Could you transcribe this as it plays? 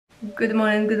Good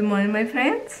morning my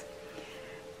friends.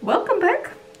 Welcome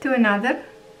back to another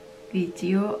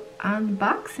video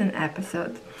unboxing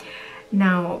episode.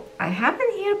 Now I have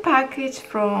in here a package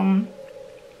from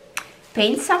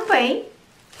Paintsomeway,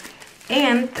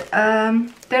 and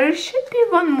there should be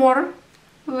one more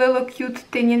little cute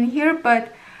thing in here,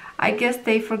 but I guess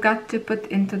they forgot to put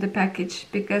into the package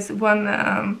because one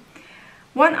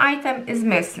item is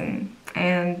missing,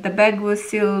 and the bag was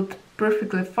sealed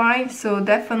perfectly fine, so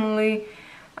definitely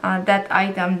that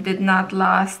item did not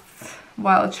last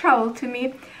while it traveled to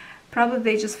me. Probably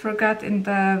they just forgot in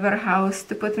the warehouse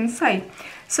to put inside.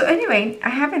 So anyway, I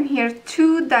have in here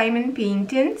 2 diamond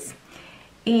paintings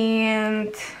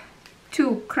and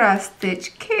 2 cross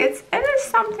stitch kits, and there's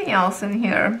something else in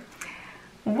here.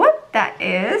 What that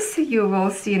is, you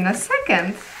will see in a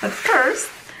second, but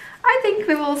first I think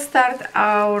we will start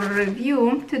our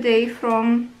review today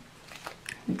from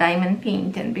diamond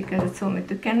painting, because it's only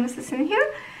 2 canvases in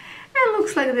here, and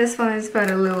looks like this one is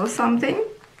very little something.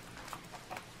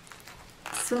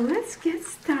 So let's get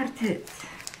started.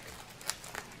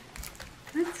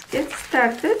 Let's get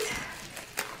started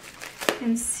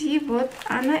and see what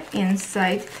on the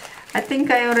inside. I think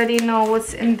I already know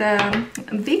what's in the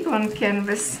big one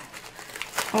canvas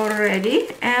already,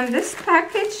 and this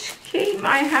package came,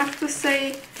 I have to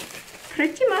say,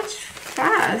 pretty much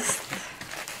fast.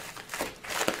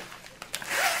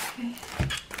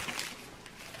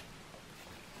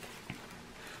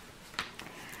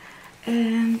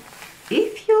 And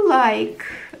if you like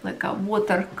a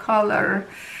watercolor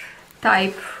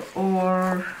type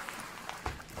or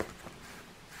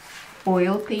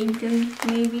oil painting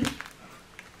maybe,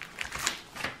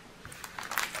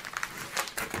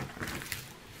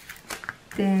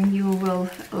 then you will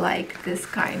like this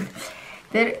kind.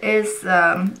 There is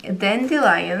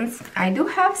dandelions. I do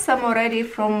have some already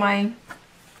from my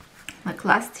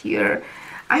last year.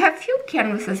 I have few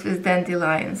canvases with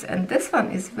dandelions, and this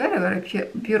one is very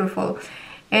beautiful.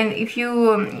 And if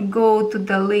you go to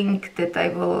the link that I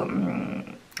will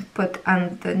put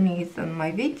underneath on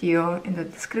my video in the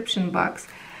description box,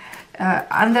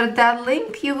 under that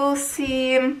link you will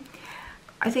see,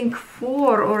 I think,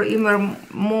 4 or even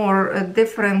more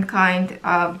different kind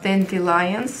of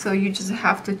dandelions. So you just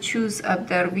have to choose up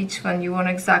there which one you want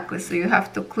exactly. So you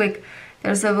have to click,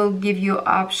 there's a will give you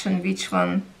option which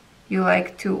one you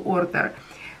like to order.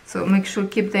 So make sure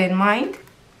keep that in mind.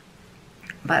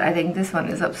 But I think this one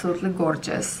is absolutely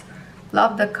gorgeous.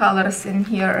 Love the colors in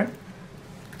here.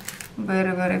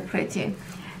 Very pretty.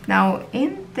 Now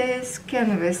in this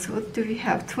canvas, what do we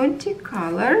have? 20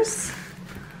 colors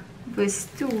with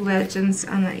 2 legends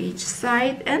on each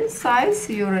side, and size,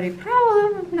 you already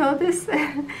probably know this.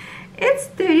 It's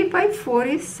 30 by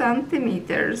 40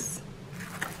 centimeters.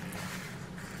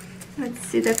 Let's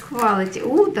see the quality.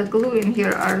 Oh, the glue in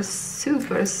here are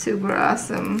super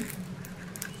awesome.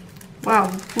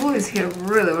 Wow, glue is here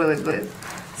really good.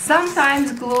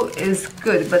 Sometimes glue is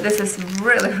good, but this is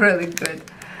really good.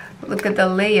 Look at the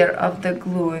layer of the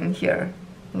glue in here.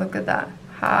 Look at that.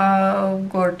 How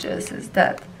gorgeous is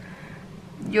that?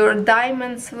 Your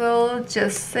diamonds will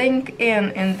just sink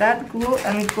in that glue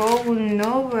and go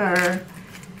nowhere.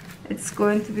 It's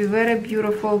going to be very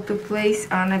beautiful to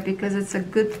place on it because it's a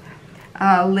good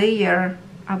layer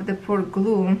of the pour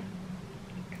glue,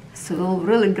 so it'll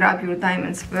really grab your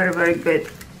diamonds very good.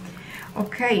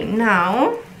 Okay,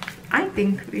 now I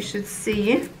think we should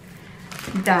see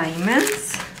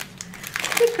diamonds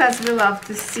because we love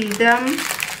to see them,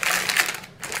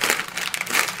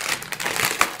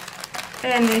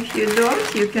 and if you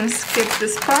don't, you can skip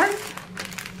this part.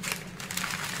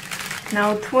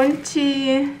 Now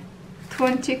 20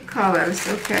 colors.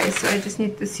 Okay, so I just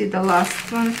need to see the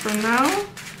last one for now.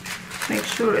 Make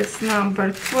sure it's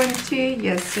number 20.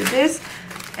 Yes, it is.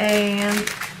 And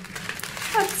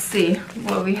let's see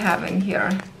what we have in here.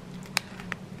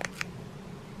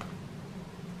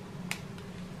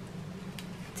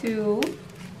 Two,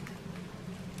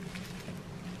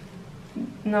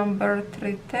 number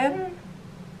 310,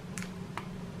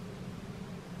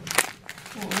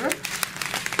 4,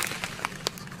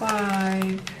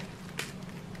 5,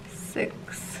 6,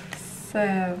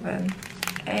 7,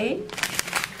 8,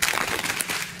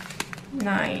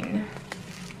 9,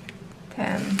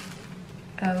 10,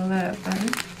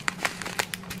 11,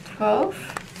 12.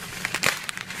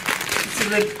 So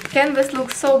the canvas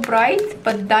looks so bright,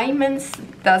 but diamonds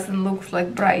doesn't look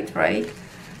like bright, right?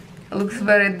 It looks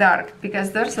very dark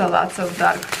because there's a lots of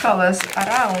dark colors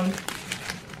around.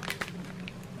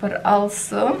 But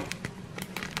also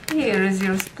here is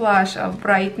your splash of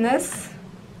brightness.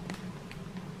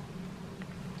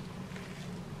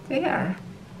 There.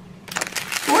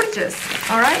 gorgeous.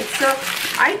 All right, so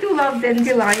I do love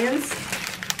dandelions.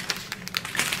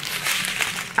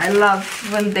 I love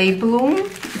when they bloom.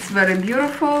 It's very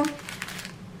beautiful.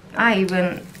 I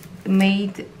even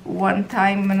made one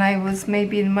time when I was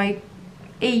maybe in my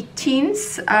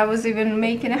 18s, I was even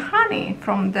making honey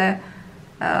from the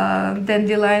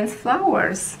dandelions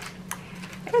flowers.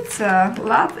 It's a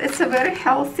lot. It's a very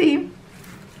healthy,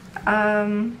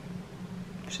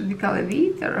 should we call it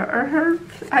wheat or herb?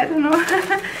 I don't know.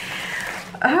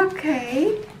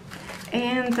 Okay,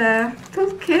 and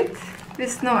toolkit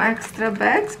with no extra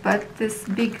bags, but this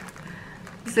big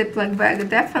Ziploc bag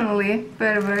definitely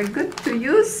very, very good to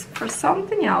use for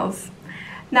something else.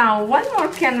 Now one more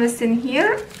canvas in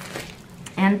here,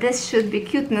 and this should be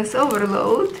cuteness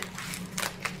overload.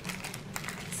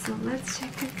 So let's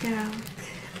check it out.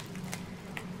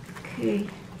 Okay,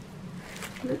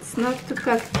 let's not to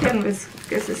cut canvas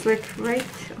because it's like right.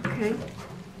 Okay.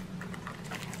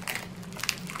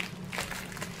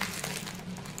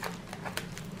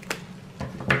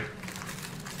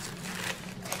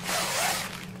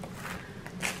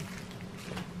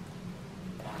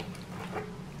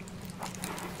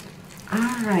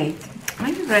 Alright, are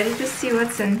you ready to see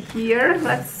what's in here?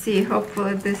 Let's see,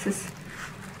 hopefully this is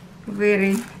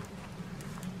very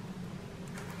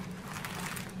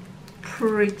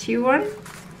pretty one.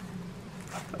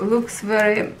 Looks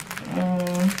very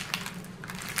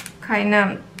kind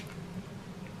of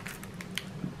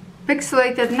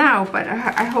pixelated now, but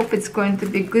I hope it's going to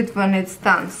be good when it's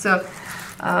done. So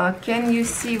can you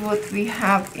see what we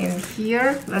have in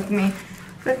here? Let me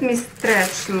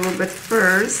stretch a little bit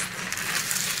first.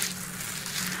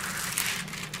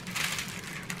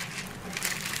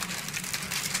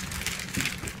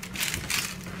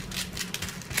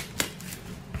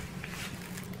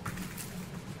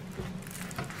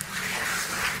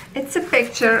 It's a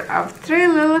picture of 3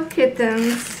 little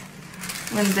kittens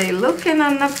when they looking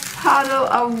on a puddle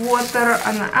of water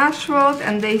on the asphalt,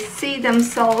 and they see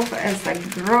themselves as a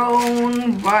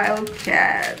grown wild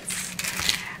cats.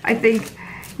 I think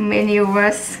many of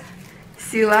us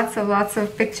see lots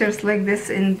of pictures like this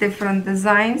in different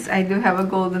designs. I do have a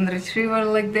golden retriever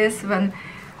like this, when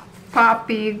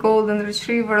puppy golden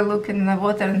retriever looking in the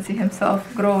water and see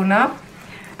himself grown up.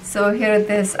 So here it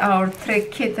is, our 3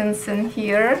 kittens in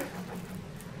here,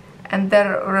 and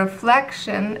their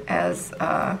reflection as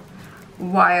a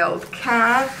wild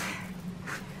cat.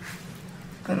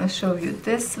 I'm gonna show you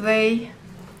this way.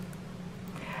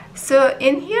 So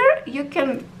in here you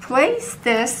can place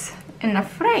this in a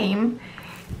frame,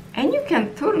 and you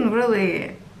can turn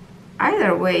really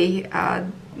either way,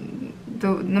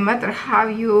 no matter how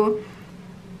you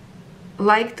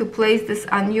like to place this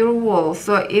on your wall.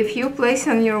 So if you place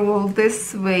on your wall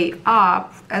this way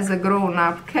up as a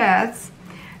grown-up cat,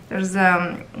 there's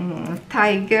a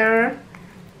tiger,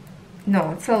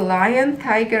 no, it's a lion,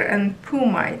 tiger, and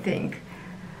puma, I think.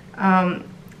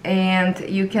 And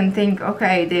you can think,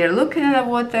 okay, they're looking at the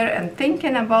water and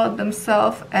thinking about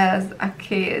themselves as a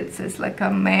kid. It's like a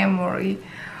memory.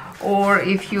 Or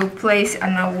if you place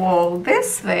on a wall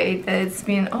this way, that it's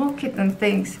been, oh, kitten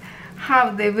thinks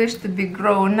how they wish to be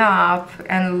grown up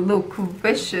and look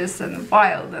vicious and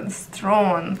wild and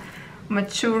strong,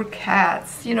 mature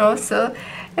cats, you know. So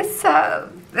it's a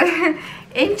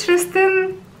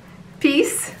interesting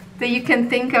piece that you can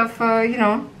think of, you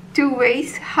know, 2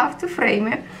 ways how to frame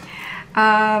it.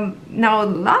 Now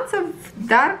lots of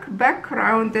dark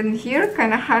background in here,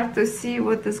 kind of hard to see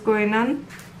what is going on,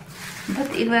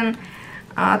 but even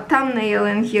thumbnail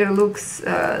in here looks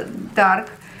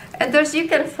dark. And there's, you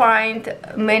can find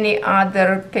many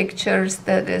other pictures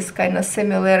that is kind of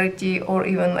similarity, or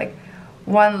even like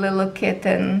one little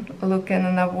kitten looking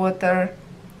in the water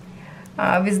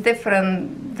with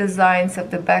different designs of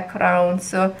the background.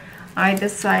 So I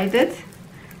decided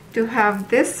to have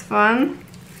this one,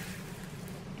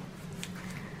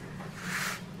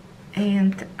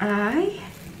 and I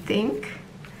think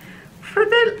for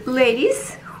the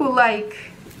ladies who like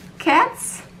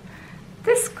cats,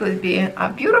 this could be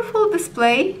a beautiful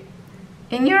display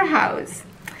in your house.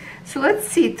 So let's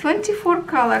see, 24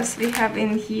 colors we have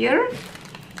in here.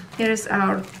 Here's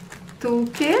our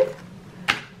toolkit.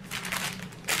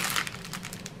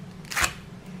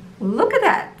 Look at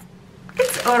that.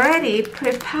 It's already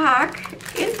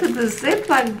pre-packed into the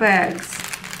Ziploc bags.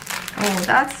 Oh,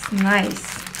 that's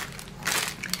nice.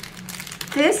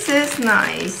 This is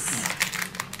nice.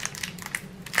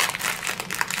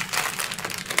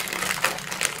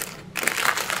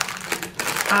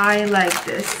 I like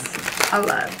this a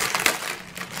lot.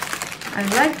 I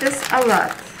like this a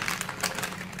lot.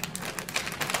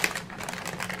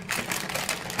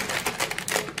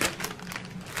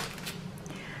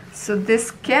 So this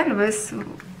canvas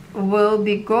will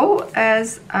go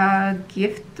as a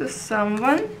gift to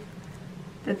someone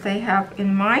that I have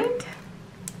in mind.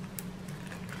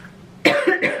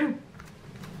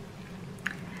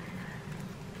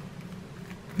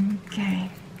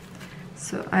 Okay,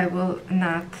 so I will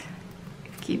not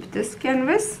keep this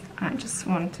canvas. I just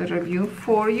want to review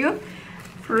for you,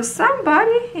 for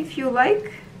somebody, if you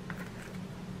like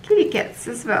kitty cats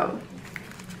as well.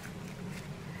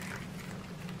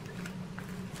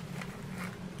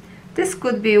 This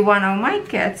could be one of my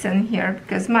cats in here,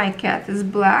 because my cat is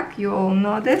black, you all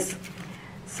know this.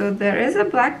 So there is a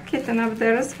black kitten up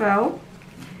there as well.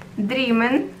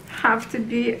 Dreamin' have to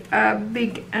be a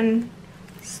big and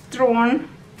strong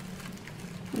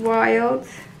wild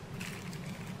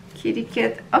kitty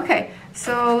cat. Okay,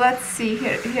 so let's see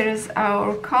here. Here's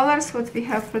our colors, what we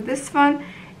have for this one,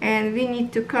 and we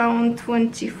need to count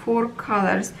 24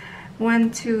 colors.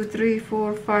 1, 2, 3,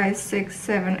 4, 5, 6,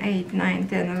 7, 8, 9,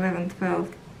 10, 11,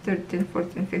 12, 13,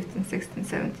 14, 15, 16,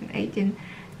 17, 18,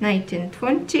 19,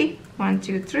 20. 1,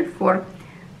 2, 3, 4.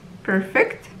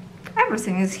 Perfect.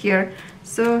 Everything is here.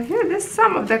 So here there's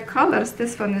some of the colors.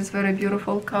 This one is very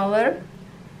beautiful color.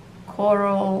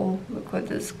 Coral. Look at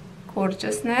this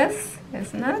gorgeousness,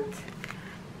 isn't it?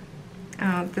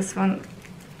 This one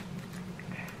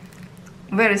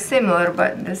very similar,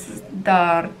 but this is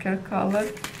darker color.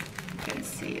 You can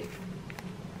see it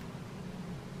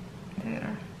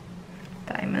there.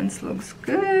 Diamonds looks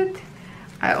good.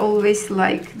 I always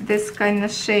like this kind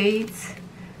of shades.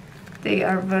 They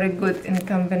are very good in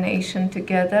combination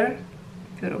together.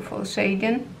 Beautiful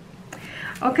shading.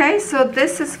 Okay, so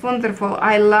this is wonderful.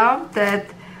 I love that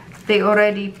they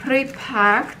already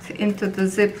pre-packed into the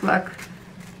Ziploc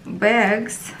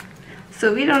bags,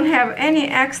 so we don't have any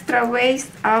extra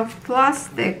waste of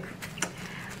plastic.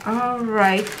 All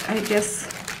right, I guess,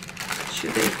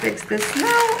 should I fix this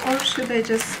now or should I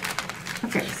just,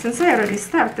 okay, since I already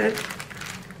started,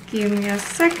 give me a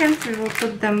second, we will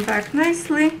put them back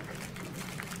nicely.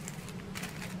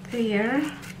 There,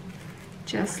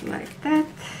 just like that.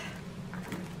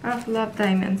 I love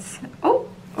diamonds. Oh,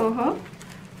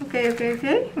 okay,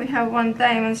 we have one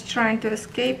diamond trying to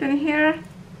escape in here.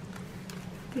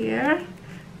 There,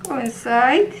 go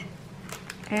inside,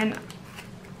 and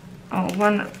oh,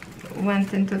 one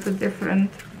went into the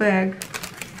different bag.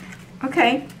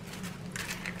 Okay,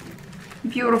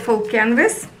 beautiful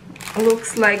canvas,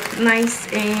 looks like nice,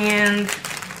 and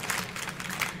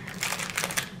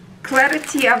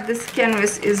clarity of this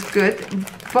canvas is good,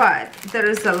 but there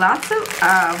is a lot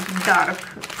of dark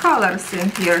colors in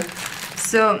here.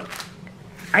 So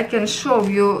I can show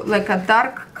you like a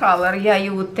dark color. Yeah,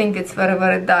 you would think it's very,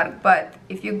 very dark, but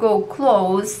if you go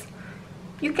close,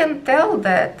 you can tell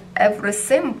that every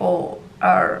symbol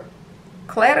are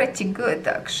clarity good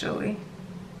actually.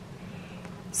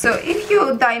 So if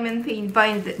you diamond paint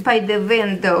by the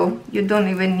window, you don't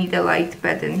even need a light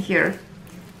pad in here.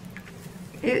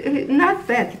 Not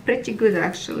bad, pretty good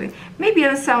actually. Maybe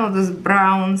on some of those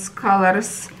browns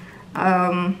colors.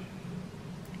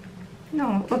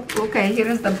 No, okay, here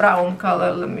is the brown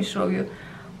color. Let me show you.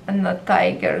 And the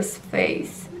tiger's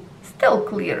face. Still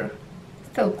clear.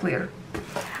 Still clear.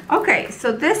 Okay,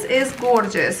 so this is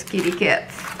gorgeous kitty cat.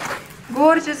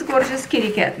 Gorgeous, gorgeous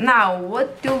kitty cat. Now,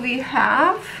 what do we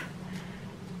have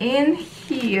in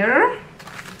here?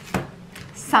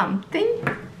 Something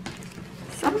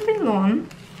long.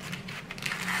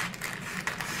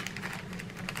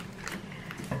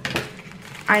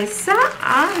 I saw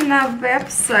on the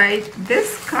website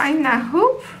this kind of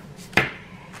hoop,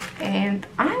 and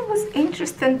I was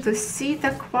interested to see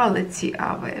the quality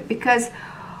of it, because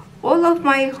all of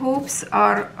my hoops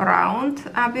are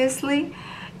round obviously,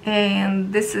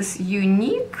 and this is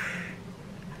unique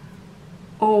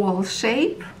oval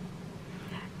shape,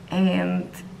 and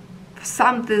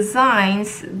some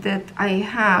designs that I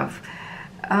have,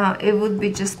 it would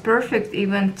be just perfect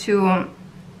even to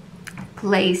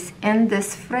place in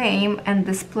this frame and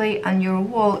display on your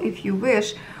wall if you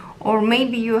wish. Or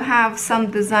maybe you have some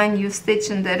design you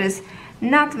stitch and that is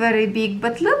not very big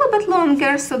but a little bit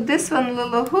longer, so this one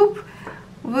little hoop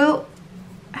will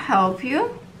help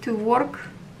you to work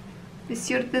with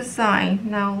your design.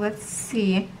 Now let's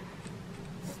see.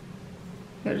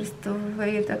 Here's the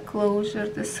way the closure,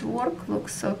 this work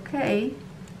looks okay.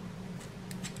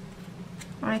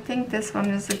 I think this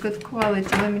one is a good quality.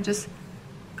 Let me just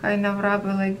kind of rub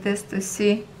it like this to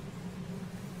see.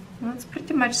 Well, it's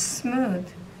pretty much smooth.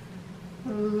 A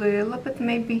little bit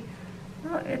maybe.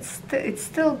 No, it's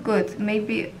still good.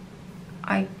 Maybe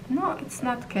no, it's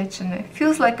not catching it.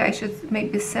 Feels like I should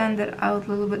maybe sand it out a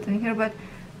little bit in here, but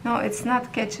No, it's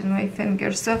not catching my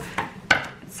finger. So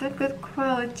it's a good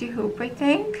quality hoop, I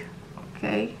think.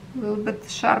 Okay, a little bit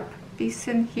sharp piece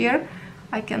in here.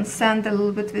 I can sand a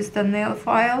little bit with the nail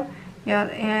file. Yeah,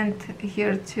 and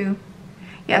here too.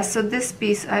 Yeah, so this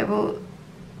piece I will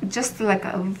just like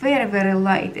a very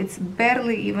light. It's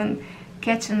barely even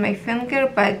catching my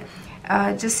finger, but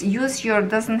just use your,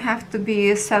 doesn't have to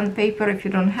be sandpaper if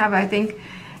you don't have. I think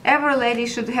every lady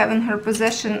should have in her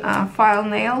possession a file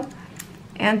nail,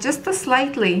 and just to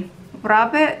slightly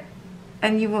rub it,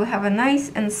 and you will have a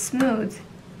nice and smooth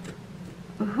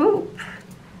hoop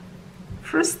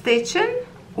for stitching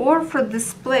or for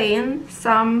displaying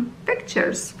some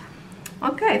pictures.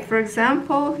 Okay, for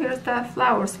example, here's the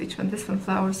flowers. Which one? This one,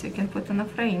 flowers you can put in a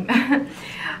frame.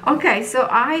 Okay, so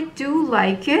I do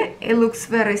like it. It looks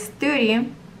very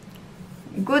sturdy,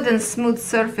 good and smooth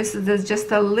surface. There's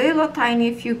just a little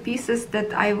tiny few pieces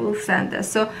that I will sand.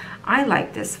 So I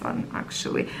like this one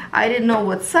actually. I didn't know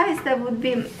what size that would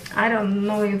be. I don't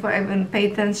know if I even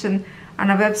pay attention on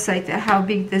a website how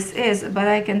big this is, but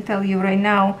I can tell you right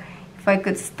now, if I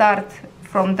could start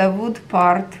from the wood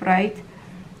part, right?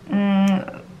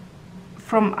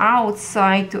 From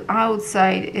outside to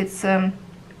outside, it's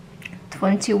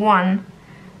 21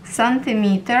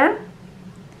 centimeter,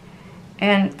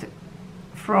 and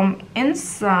from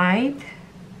inside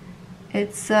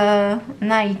it's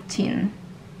 19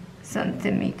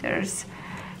 centimeters.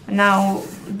 Now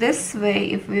this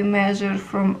way, if we measure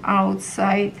from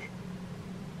outside,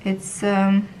 it's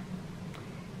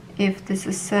if this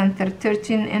is center,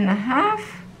 13.5,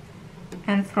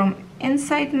 and from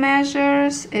inside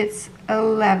measures it's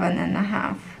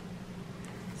 11.5.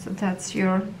 So that's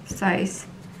your size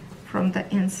from the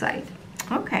inside.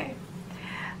 Okay,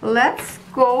 let's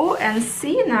go and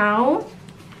see now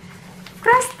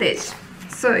cross stitch.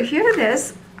 So here it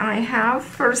is. I have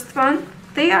first one.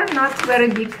 They are not very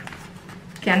big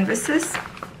canvases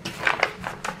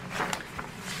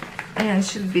and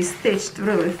should be stitched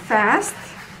really fast,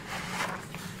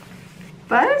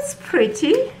 but it's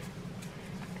pretty.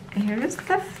 Here is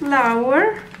the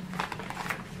flower,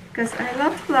 because I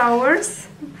love flowers.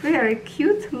 Very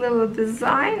cute little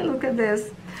design. Look at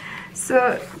this.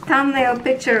 So thumbnail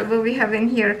picture what we have in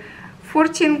here,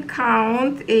 14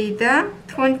 count Ada,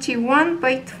 21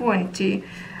 by 20.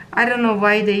 I don't know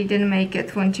why they didn't make it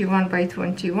 21 by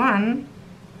 21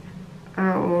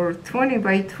 or 20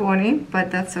 by 20, but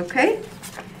that's okay.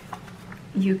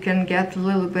 You can get a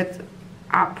little bit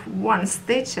up one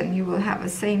stitch and you will have the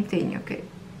same thing. Okay,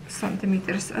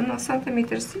 centimeters, no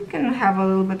centimeters, you can have a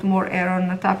little bit more air on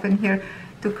the top in here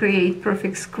to create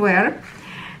perfect square.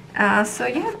 So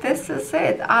yeah, this is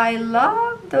it. I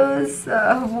love those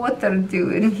water dew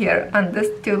in here on this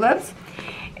tulips,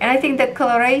 and I think the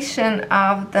coloration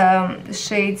of the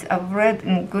shades of red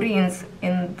and greens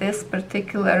in this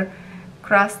particular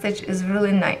cross stitch is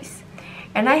really nice.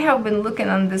 And I have been looking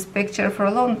on this picture for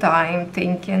a long time,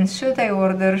 thinking, should I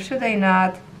order, should I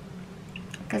not?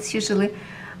 Because usually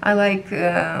I like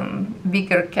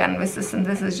bigger canvases, and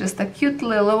this is just a cute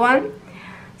little one.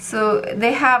 So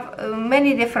they have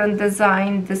many different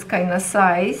designs, this kind of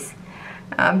size,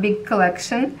 big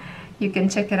collection. You can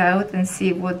check it out and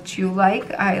see what you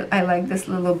like. I like this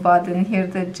little bud in here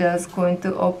that just going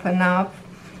to open up.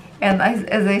 And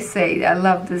as I say, I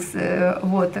love this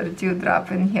water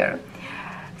dewdrop in here.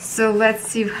 So let's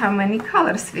see how many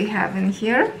colors we have in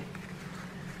here.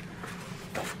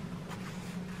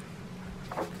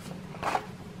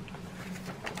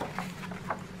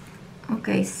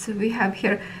 Okay, so we have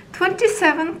here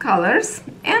 27 colors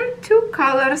and 2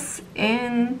 colors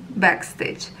in back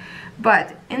stitch.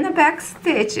 But in the back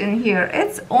stitch in here,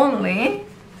 it's only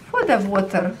for the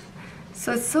water.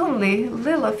 So it's only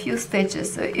little few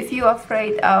stitches. So if you're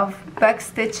afraid of back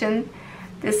stitching,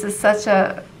 this is such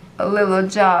a little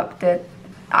job that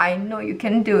I know you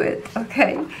can do it,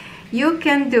 okay? You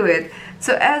can do it.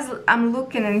 So as I'm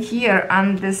looking in here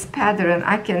on this pattern,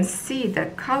 I can see the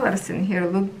colors in here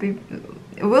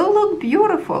will look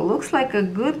beautiful. Looks like a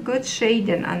good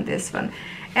shading on this one.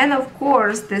 And of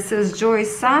course, this is Joy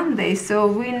Sunday, so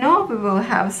we know we will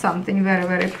have something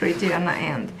very pretty on the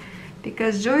end,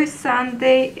 because Joy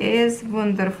Sunday is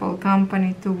wonderful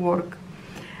company to work.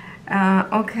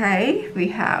 Okay, we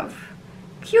have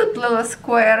cute little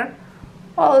square,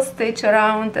 all stitch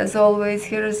around as always.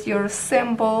 Here's your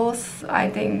symbols. I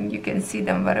think you can see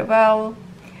them very well.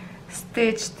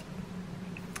 Stitched,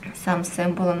 some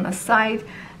symbol on the side.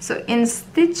 So in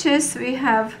stitches we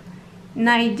have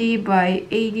 90 by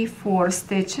 84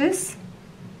 stitches.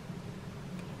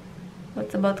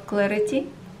 What about clarity?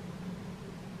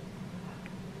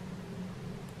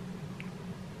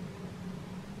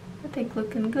 think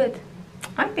looking good.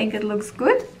 I think it looks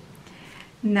good.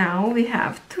 Now we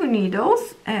have 2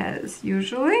 needles as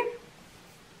usually,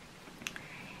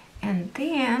 and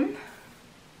then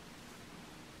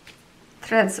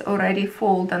threads already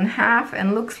fold in half,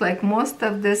 and looks like most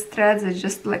of these threads is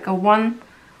just like a one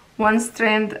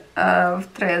strand of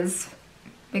threads,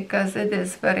 because it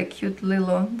is very cute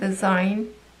little design.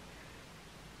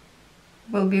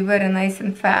 Will be very nice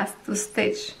and fast to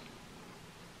stitch.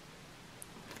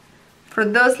 For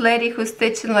those ladies who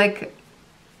stitch in like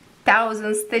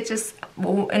 1,000 stitches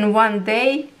in one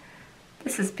day,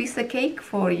 this is piece of cake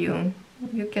for you.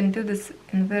 You can do this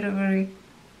in very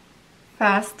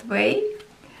fast way.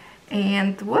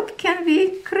 And what can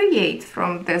we create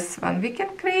from this one? We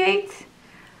can create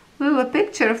a little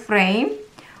picture frame,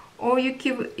 or you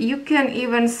can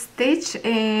even stitch,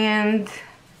 and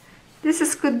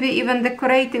this could be even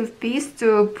decorative piece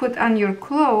to put on your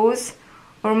clothes,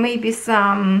 or maybe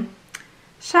some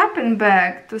shopping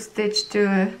bag to stitch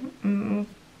to.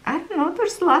 I don't know,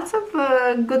 there's lots of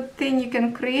good thing you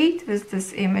can create with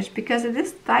this image, because it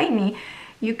is tiny.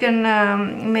 You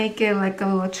can make it like a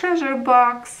little treasure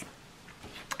box.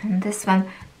 And this one,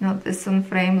 no, this one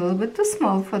frame a little bit too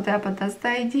small for that, but that's the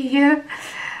idea.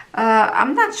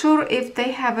 I'm not sure if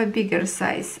they have a bigger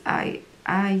size.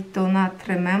 I do not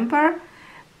remember,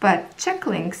 but check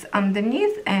links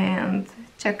underneath and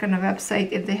check on the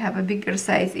website if they have a bigger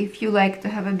size, if you like to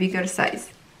have a bigger size.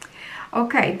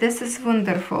 Okay, this is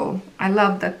wonderful. I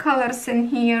love the colors in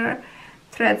here.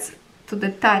 Threads to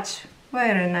the touch,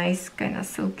 very nice, kind of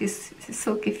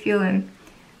silky feeling.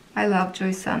 I love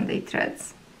Joy Sunday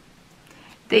threads.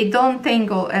 They don't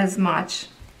tangle as much,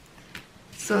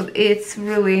 so it's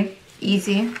really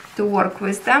easy to work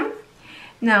with them.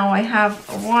 Now I have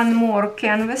one more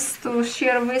canvas to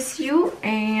share with you,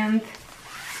 and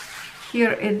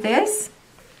here it is.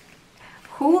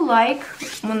 Who like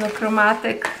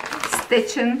monochromatic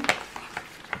stitching?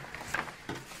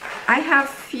 I have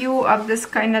few of this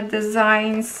kind of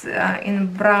designs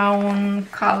in brown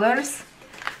colors.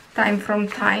 Time from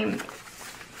time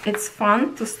it's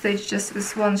fun to stitch just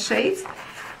with one shade.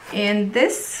 In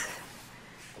this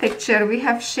picture we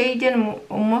have shading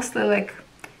mostly like,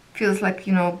 feels like,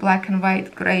 you know, black and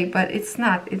white gray, but it's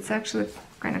not. It's actually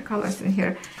kind of colors in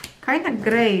here, kind of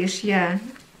grayish, yeah,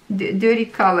 dirty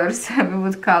colors we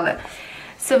would call it.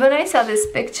 So when I saw this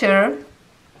picture,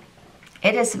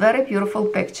 it is very beautiful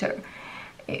picture.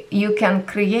 You can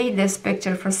create this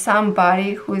picture for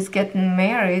somebody who is getting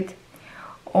married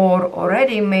or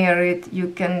already married. You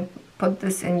can put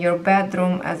this in your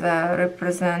bedroom as a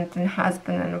representing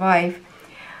husband and wife.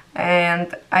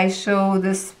 And I showed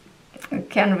this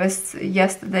canvas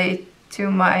yesterday to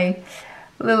my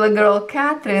little girl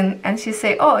Catherine, and she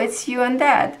said, "Oh, it's you and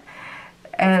Dad."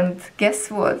 And guess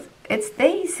what? It's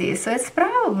Daisy, so it's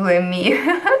probably me.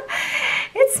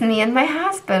 It's me and my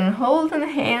husband holding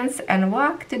hands and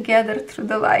walk together through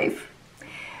the life.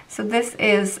 So this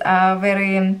is a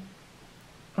very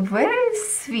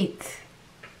sweet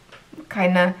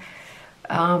kind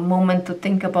of moment to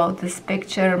think about this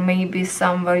picture. Maybe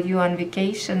somewhere you on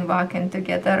vacation walking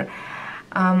together.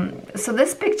 So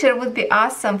this picture would be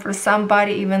awesome for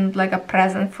somebody, even like a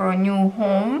present for a new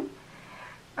home,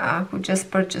 who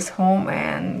just purchased home,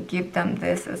 and give them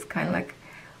this as kind of like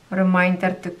a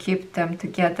reminder to keep them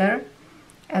together.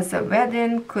 As a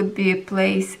wedding, could be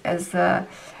placed as a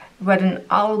wedding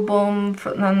album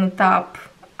on the top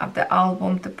of the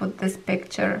album, to put this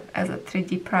picture as a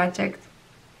 3D project.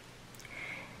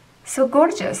 So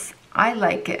gorgeous, I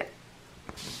like it.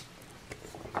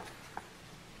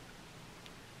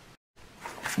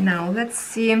 Now let's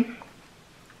see.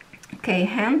 Okay,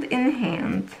 hand in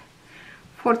hand,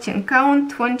 14 count,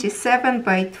 27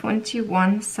 by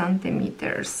 21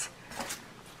 centimeters.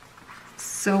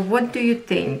 So what do you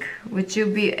think? Would you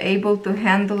be able to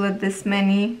handle it, this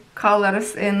many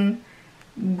colors in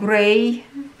gray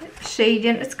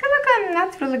shading? It's kind of like a,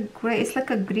 not really gray, it's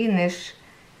like a greenish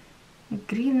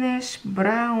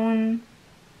brown,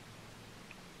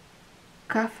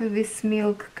 coffee with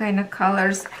milk kind of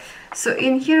colors. So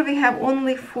in here we have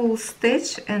only full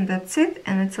stitch, and that's it,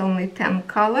 and it's only 10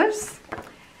 colors.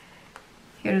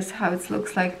 Here's how it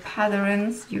looks like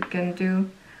patterns. You can do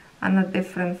on a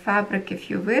different fabric if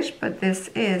you wish, but this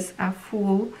is a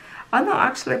full, oh no,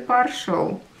 actually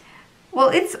partial. Well,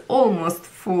 it's almost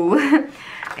full.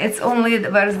 It's only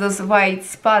where's those white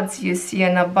spots you see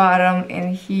in the bottom,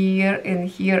 in here,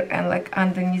 and like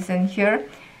underneath in here.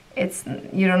 It's,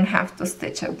 you don't have to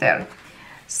stitch up there.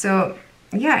 So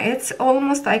yeah, it's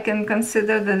almost, I can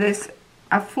consider that it's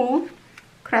a full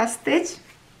cross stitch.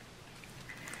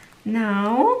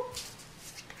 Now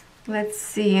Let's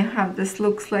see how this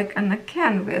looks like on a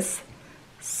canvas.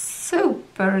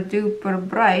 Super duper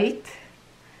bright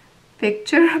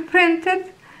picture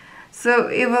printed, so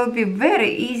it will be very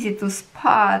easy to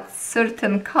spot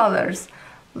certain colors.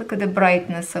 Look at the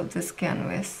brightness of this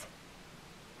canvas.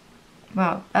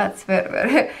 Wow, that's very,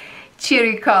 very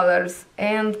cheery colors,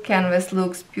 and canvas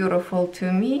looks beautiful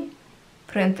to me.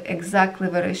 Print exactly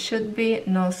where it should be,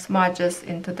 no smudges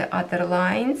into the other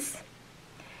lines.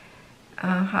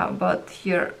 How about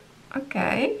here?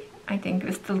 Okay, I think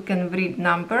we still can read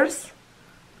numbers.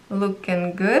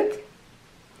 Looking good.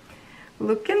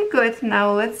 Looking good.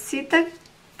 Now let's see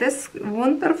this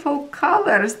wonderful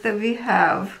colors that we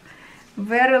have.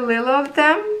 Very little of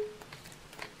them.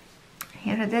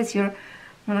 Here it is, your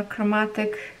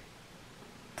monochromatic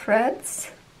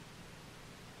threads.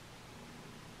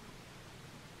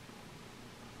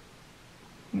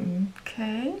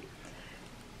 Okay.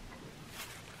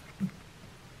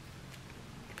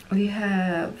 We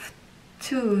have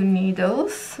 2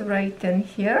 needles right in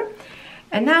here,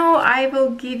 and now I will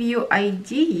give you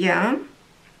idea.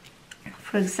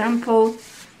 For example,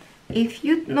 if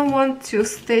you don't want to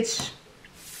stitch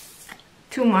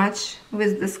too much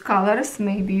with these colors,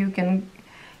 maybe you can,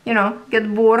 you know,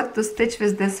 get bored to stitch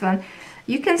with this one.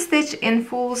 You can stitch in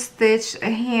full stitch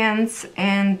hands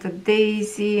and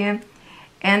daisy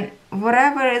and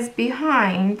whatever is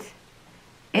behind.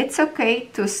 It's okay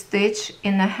to stitch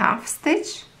in a half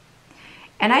stitch,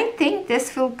 and I think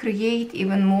this will create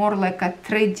even more like a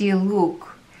 3D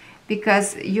look,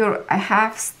 because your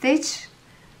half stitch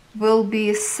will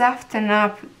be soften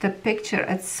up the picture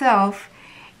itself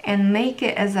and make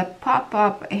it as a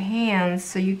pop-up hand,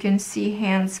 so you can see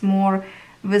hands more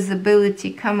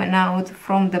visibility coming out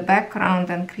from the background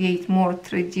and create more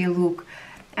 3D look.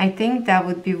 I think that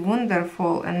would be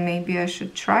wonderful, and maybe I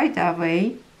should try that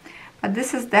way. But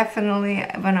this is definitely,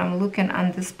 when I'm looking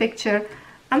on this picture,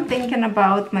 I'm thinking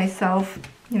about myself,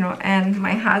 you know, and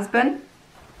my husband.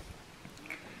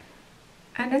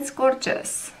 And it's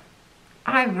gorgeous.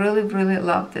 I really, really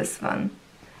love this one.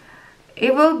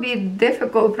 It will be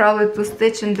difficult probably to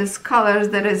stitch in these colors.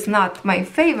 That is not my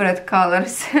favorite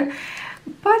colors.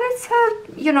 But it's,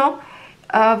 you know,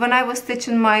 when I was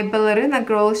stitching my ballerina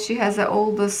girl, she has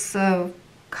all those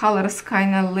colors,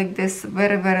 kind of like this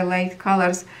very, very light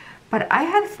colors. But I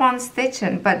had fun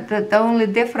stitching, but the only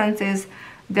difference is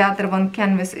the other one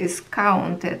canvas is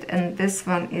counted and this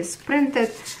one is printed.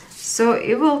 So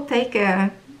it will take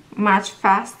much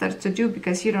faster to do,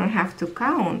 because you don't have to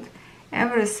count.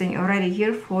 Everything already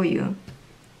here for you.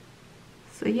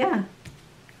 So yeah.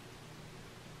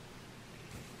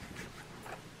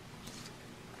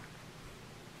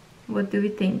 What do we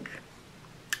think?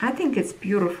 I think it's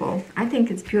beautiful. I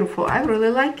think it's beautiful. I really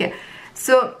like it.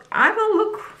 So I will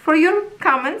look for your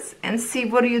comments and see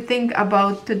what you think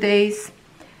about today's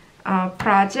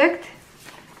project.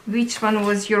 Which one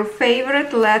was your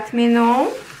favorite? Let me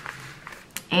know.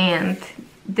 And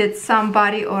did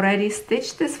somebody already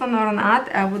stitch this one or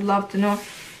not? I would love to know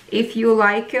if you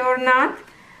like it or not.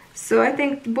 So I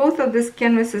think both of these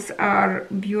canvases are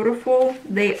beautiful.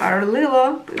 They are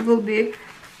little. It will be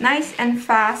nice and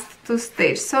fast to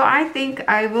stitch. So I think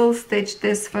I will stitch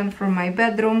this one from my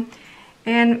bedroom,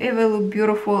 and it will look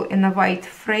beautiful in a white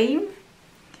frame.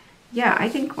 Yeah, I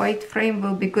think white frame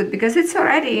will be good, because it's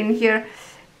already in here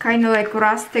kind of like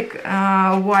rustic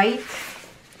white.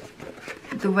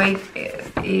 The way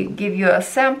it give you a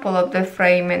sample of the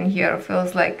frame in here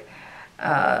feels like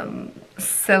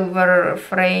silver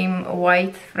frame,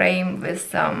 white frame with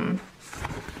some,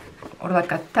 or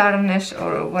like a tarnish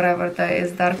or whatever that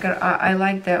is darker. I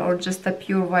like that, or just a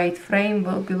pure white frame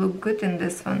will look good in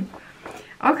this one.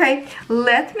 Okay,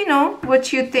 let me know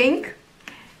what you think.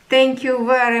 Thank you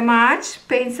very much,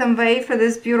 Paintsomeway, for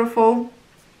this beautiful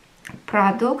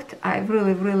product. I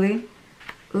really, really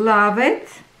love it.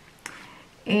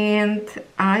 And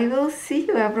I will see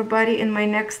you, everybody, in my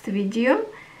next video.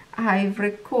 I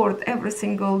record every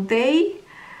single day.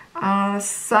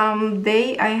 Some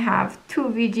day I have 2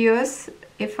 videos.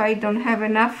 If I don't have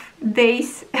enough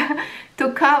days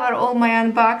to cover all my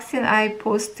unboxing, I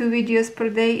post 2 videos per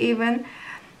day even.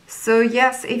 So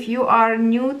yes, if you are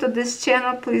new to this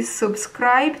channel, please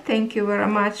subscribe. Thank you very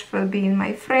much for being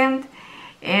my friend.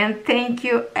 And thank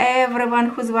you everyone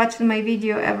who's watching my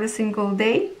video every single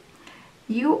day.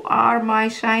 You are my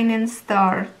shining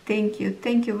star. Thank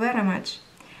you very much.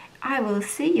 I will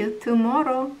see you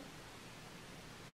tomorrow.